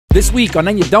This week on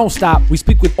And You Don't Stop, we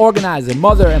speak with organizer,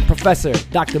 mother, and professor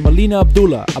Dr. Melina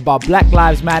Abdullah about Black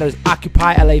Lives Matter's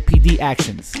Occupy LAPD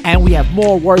actions. And we have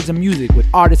more words and music with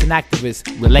artist and activist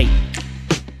Real8.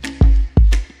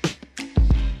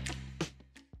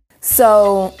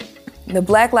 So the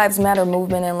Black Lives Matter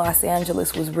movement in Los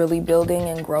Angeles was really building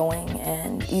and growing,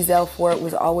 and Ezell Fort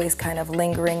was always kind of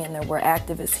lingering, and there were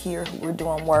activists here who were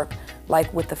doing work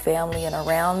like with the family and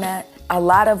around that. A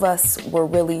lot of us were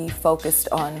really focused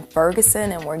on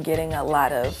Ferguson, and we're getting a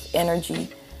lot of energy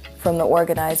from the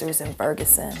organizers in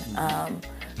Ferguson,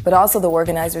 but also the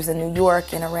organizers in New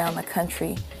York and around the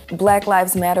country. Black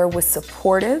Lives Matter was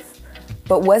supportive,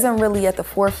 but wasn't really at the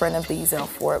forefront of the Ezell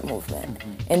Fort movement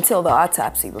until the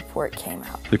autopsy report came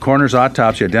out. The coroner's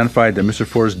autopsy identified that Mr.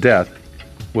 Fort's death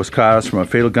was caused from a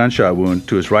fatal gunshot wound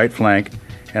to his right flank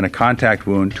and a contact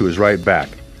wound to his right back.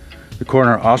 The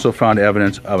coroner also found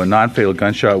evidence of a non-fatal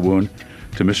gunshot wound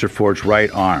to Mr. Fort's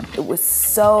right arm. It was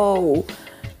so,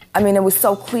 it was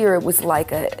so clear. It was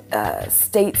like a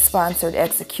state-sponsored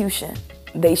execution.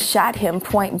 They shot him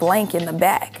point blank in the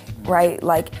back, right?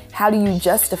 Like, how do you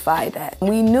justify that?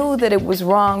 We knew that it was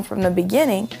wrong from the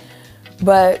beginning,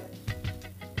 but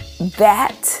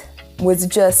that was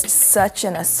just such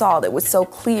an assault. It was so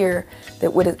clear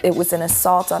that it was an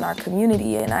assault on our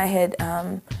community, and I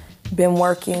had been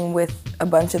working with a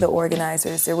bunch of the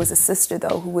organizers. There was a sister,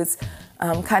 though, who was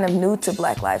kind of new to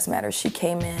Black Lives Matter. She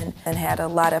came in and had a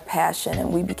lot of passion,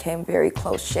 and we became very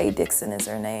close. Shay Dixon is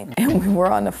her name. And we were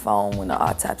on the phone when the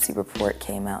autopsy report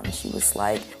came out, and she was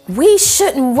like, "We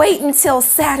shouldn't wait until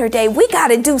Saturday. We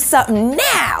gotta do something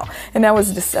now." And that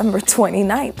was December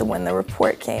 29th when the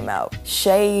report came out.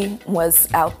 Shay was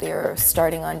out there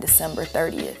starting on December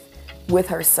 30th. With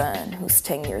her son, who's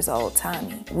 10 years old,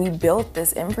 Tommy. We built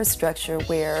this infrastructure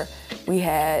where we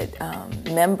had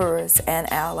members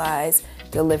and allies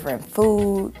delivering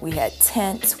food, we had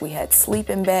tents, we had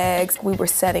sleeping bags, we were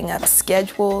setting up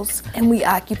schedules, and we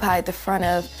occupied the front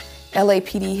of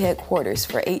LAPD headquarters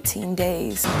for 18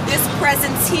 days. This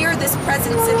presence here, this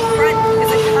presence in front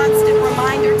is a constant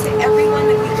reminder to everyone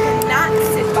that we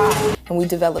cannot sit by. And we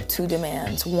developed two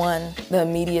demands. One, the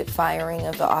immediate firing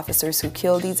of the officers who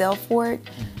killed Ezell Fort,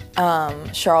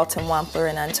 Charlton Wampler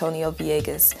and Antonio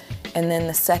Villegas. And then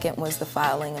the second was the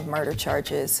filing of murder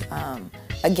charges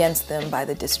against them by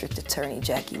the district attorney,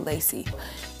 Jackie Lacey.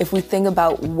 If we think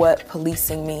about what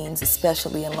policing means,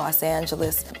 especially in Los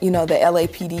Angeles, the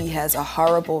LAPD has a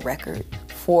horrible record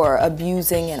for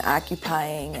abusing and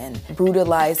occupying and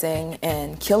brutalizing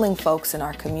and killing folks in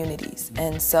our communities.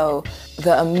 And so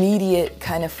the immediate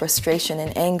kind of frustration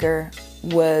and anger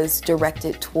was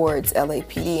directed towards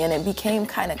LAPD, and it became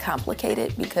kind of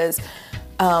complicated because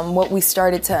what we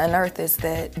started to unearth is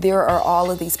that there are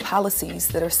all of these policies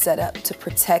that are set up to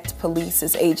protect police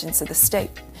as agents of the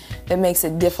state. That makes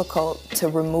it difficult to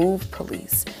remove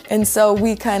police. And so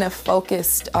we kind of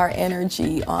focused our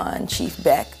energy on Chief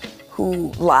Beck,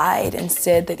 who lied and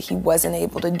said that he wasn't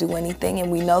able to do anything,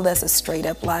 and we know that's a straight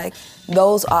up lie.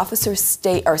 Those officers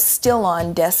are still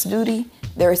on desk duty,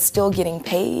 they're still getting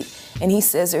paid, and he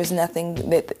says there's nothing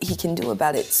that he can do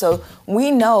about it. So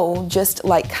we know, just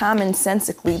like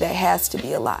commonsensically, that has to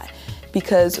be a lie,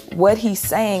 because what he's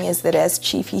saying is that as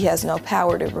chief, he has no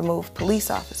power to remove police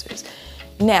officers.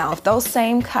 Now, if those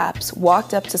same cops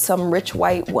walked up to some rich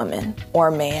white woman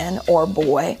or man or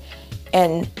boy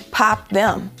and popped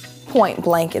them point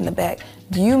blank in the back,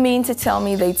 do you mean to tell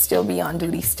me they'd still be on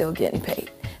duty, still getting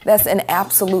paid? That's an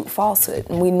absolute falsehood,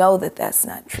 and we know that that's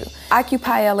not true.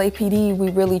 Occupy LAPD, we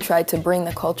really tried to bring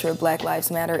the culture of Black Lives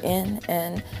Matter in,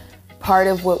 and part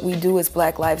of what we do as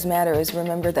Black Lives Matter is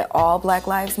remember that all Black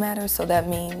lives matter, so that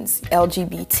means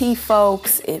LGBT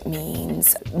folks, it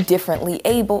means differently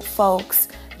abled folks,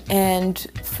 and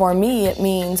for me it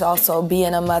means also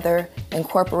being a mother,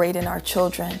 incorporating our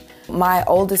children. My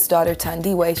oldest daughter,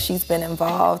 Tandiwe, she's been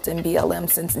involved in BLM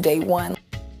since day one.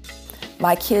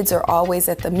 My kids are always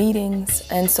at the meetings,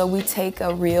 and so we take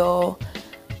a real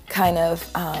kind of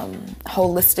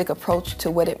holistic approach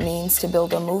to what it means to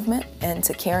build a movement and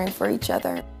to caring for each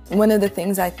other. One of the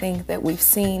things I think that we've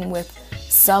seen with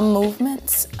some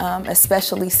movements,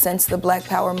 especially since the Black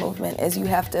Power movement, is you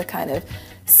have to kind of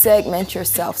segment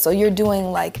yourself. So you're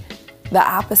doing like the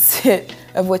opposite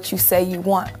of what you say you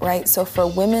want, right? So for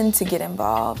women to get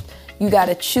involved, you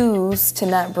gotta choose to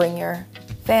not bring your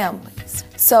families.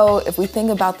 So if we think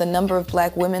about the number of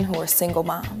Black women who are single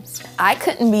moms, I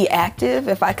couldn't be active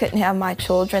if I couldn't have my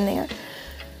children there.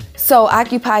 So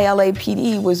Occupy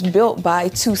LAPD was built by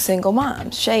two single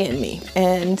moms, Shay and me,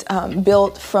 and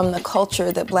built from the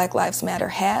culture that Black Lives Matter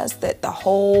has, that the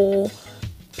whole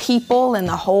people and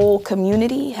the whole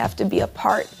community have to be a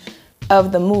part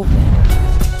of the movement.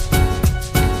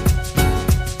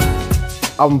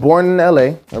 I'm born in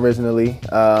LA originally.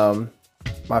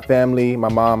 My family, my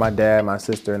mom, my dad, my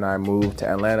sister, and I moved to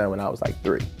Atlanta when I was like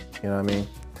 3, you know what I mean?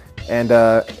 And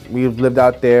we lived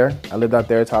out there. I lived out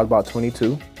there until I was about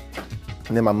 22.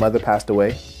 And then my mother passed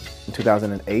away in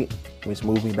 2008, which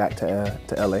moved me back to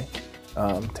LA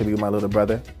to be with my little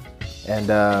brother. And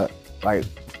like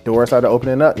doors started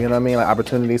opening up, you know what I mean? Like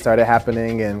opportunities started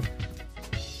happening, and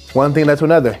one thing led to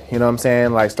another, you know what I'm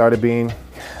saying? Like started being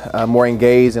more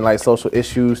engaged in like social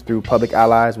issues through Public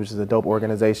Allies, which is a dope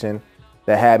organization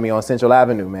that had me on Central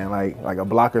Avenue, man, like a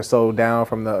block or so down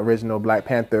from the original Black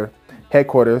Panther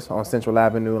headquarters on Central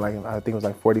Avenue, like I think it was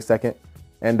like 42nd.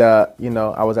 And you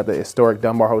know, I was at the historic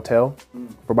Dunbar Hotel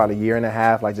for about 1.5 years,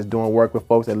 like just doing work with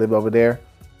folks that live over there.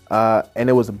 And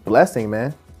it was a blessing,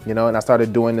 man, you know, and I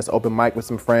started doing this open mic with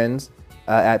some friends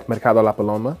at Mercado La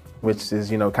Paloma, which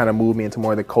is, you know, kind of moved me into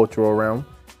more of the cultural realm.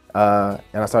 And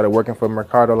I started working for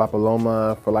Mercado La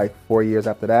Paloma for like 4 years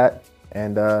after that.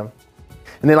 And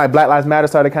then like Black Lives Matter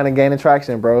started kind of gaining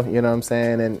traction, bro, you know what I'm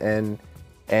saying?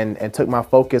 And took my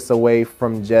focus away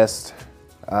from just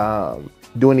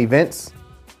doing events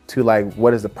to like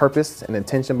what is the purpose and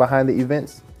intention behind the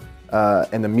events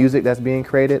and the music that's being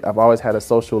created. I've always had a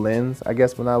social lens, I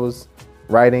guess, when I was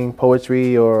writing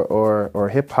poetry or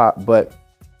hip hop. But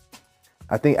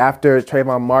I think after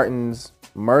Trayvon Martin's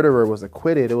murderer was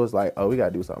acquitted, it was like, oh, we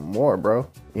gotta do something more, bro.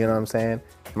 You know what I'm saying?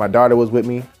 My daughter was with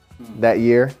me that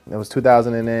year. It was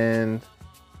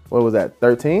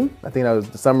 2013? I think that was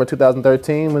the summer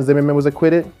 2013 when Zimmerman was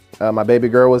acquitted. My baby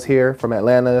girl was here from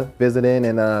Atlanta visiting,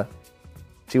 and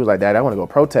she was like, Dad, I want to go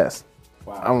protest.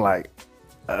 Wow. I'm like,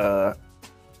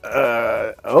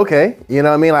 okay. You know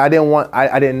what I mean? Like, I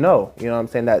didn't know, you know what I'm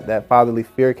saying? That fatherly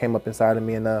fear came up inside of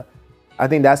me, and I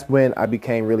think that's when I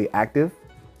became really active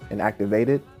and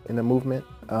activated in the movement.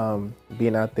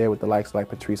 Being out there with the likes like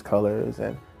Patrice Cullors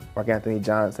and Mark Anthony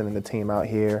Johnson and the team out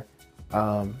here,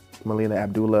 Melina,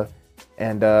 Abdullah,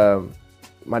 and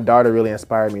my daughter really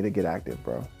inspired me to get active,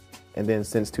 bro. And then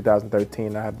since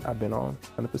 2013, I've been on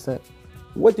 100%.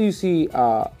 What do you see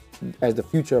as the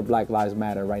future of Black Lives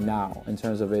Matter right now in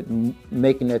terms of it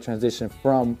making that transition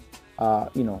from,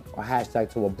 you know, a hashtag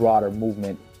to a broader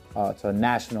movement, to a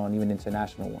national and even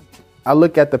international one? I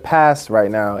look at the past right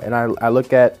now, and I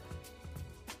look at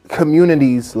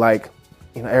communities like,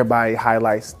 you know, everybody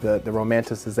highlights the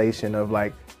romanticization of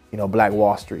like, you know, Black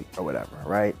Wall Street or whatever,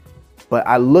 right? But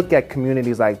I look at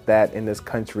communities like that in this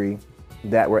country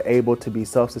that were able to be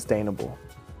self-sustainable,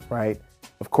 right?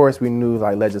 Of course, we knew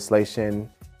like legislation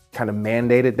kind of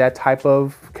mandated that type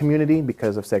of community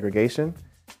because of segregation,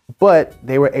 but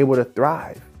they were able to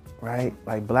thrive, right?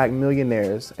 Like Black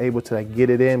millionaires able to like get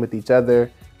it in with each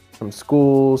other, from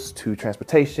schools to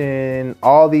transportation,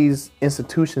 all these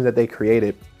institutions that they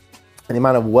created, and the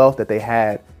amount of wealth that they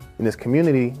had in this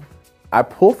community, I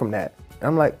pull from that. And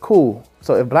I'm like, cool.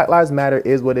 So if Black Lives Matter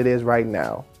is what it is right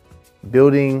now,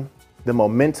 building the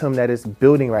momentum that it's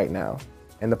building right now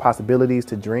and the possibilities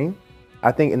to dream,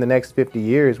 I think in the next 50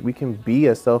 years, we can be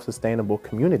a self-sustainable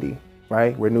community,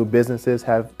 right? Where new businesses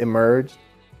have emerged,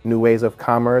 new ways of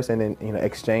commerce and, you know,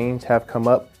 exchange have come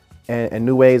up, and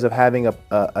new ways of having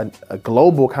a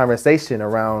global conversation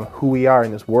around who we are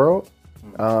in this world,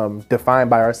 defined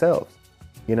by ourselves.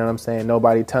 You know what I'm saying?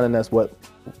 Nobody telling us what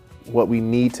we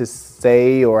need to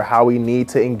say or how we need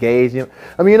to engage. You know?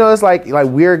 I mean, you know, it's like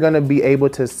we're gonna be able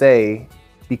to say,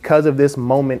 because of this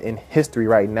moment in history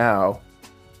right now,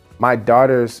 my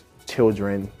daughter's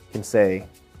children can say,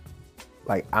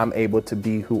 like, I'm able to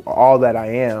be all that I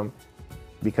am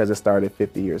because it started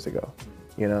 50 years ago.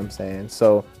 You know what I'm saying?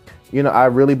 So, you know, I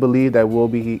really believe that we'll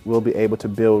be able to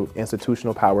build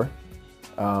institutional power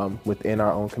within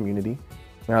our own community.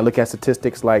 When I look at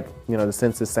statistics like, you know, the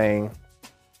census saying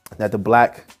that the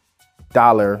Black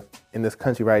dollar in this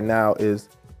country right now is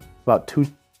about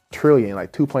 $2 trillion,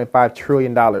 like $2.5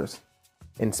 trillion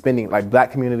in spending. Like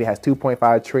Black community has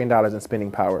 $2.5 trillion in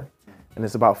spending power. And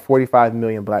there's about 45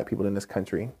 million Black people in this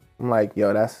country. I'm like,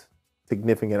 yo, that's a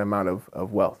significant amount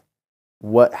of wealth.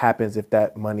 What happens if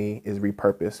that money is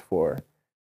repurposed for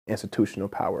institutional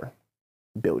power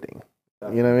building?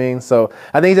 You know what I mean? So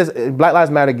I think just Black Lives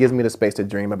Matter gives me the space to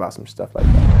dream about some stuff like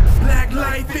that. Black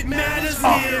life, it matters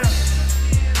here.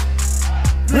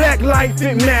 Black life,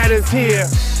 it matters here.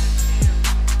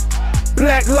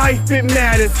 Black life, it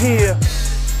matters here.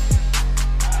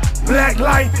 Black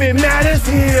life, it matters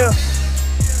here.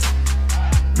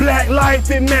 Black life,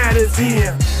 it matters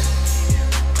here.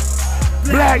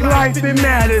 Black life, it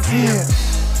matters here.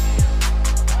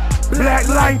 Black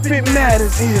life, it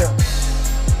matters here.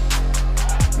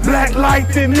 Black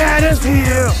life, it matters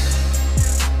here.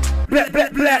 Black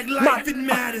life, it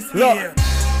matters here.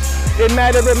 It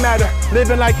matter,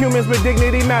 living like humans with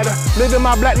dignity matter. Living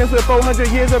my blackness with 400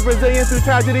 years of resilience through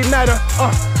tragedy matter.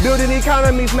 Building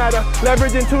economies matter.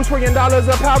 Leveraging $2 trillion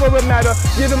of power it matter.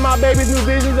 Giving my babies new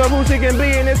visions of who she can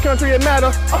be in this country it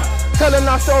matter. Telling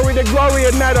our story, the glory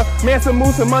it matter. Man, some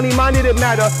moves, some money-minded it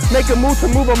matter. Make a move to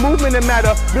move a movement it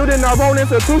matter. Building our own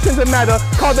institutions it matter.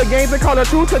 Call the games and call the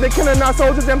truth, cause they're killing our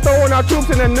soldiers and throwing our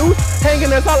troops in the noose.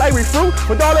 Hanging us out like we fruit.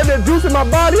 With all of the juice in my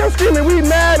body, I'm screaming, we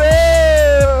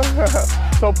matter.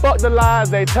 So fuck the lies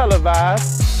they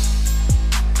televise.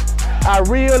 I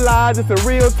realize it's a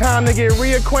real time to get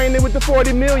reacquainted with the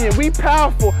 40 million. We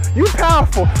powerful, you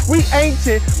powerful. We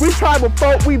ancient, we tribal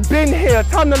folk, we been here.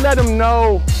 Time to let them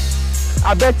know.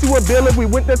 I bet you a bill if we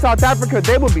went to South Africa,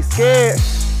 they would be scared.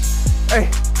 Hey,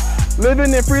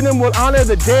 living in freedom will honor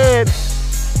the dead.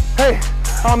 Hey,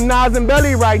 I'm Nas and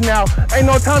Belly right now. Ain't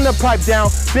no time to pipe down.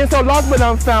 Been so lost but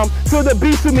I'm found. Till the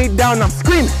beast with me down, I'm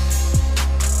screaming.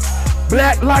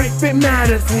 Black life, it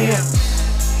matters here.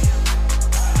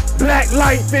 Black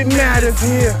life, it matters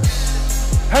here.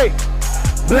 Hey,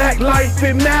 black life,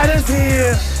 it matters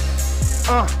here.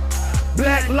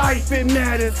 Black life, it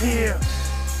matters here.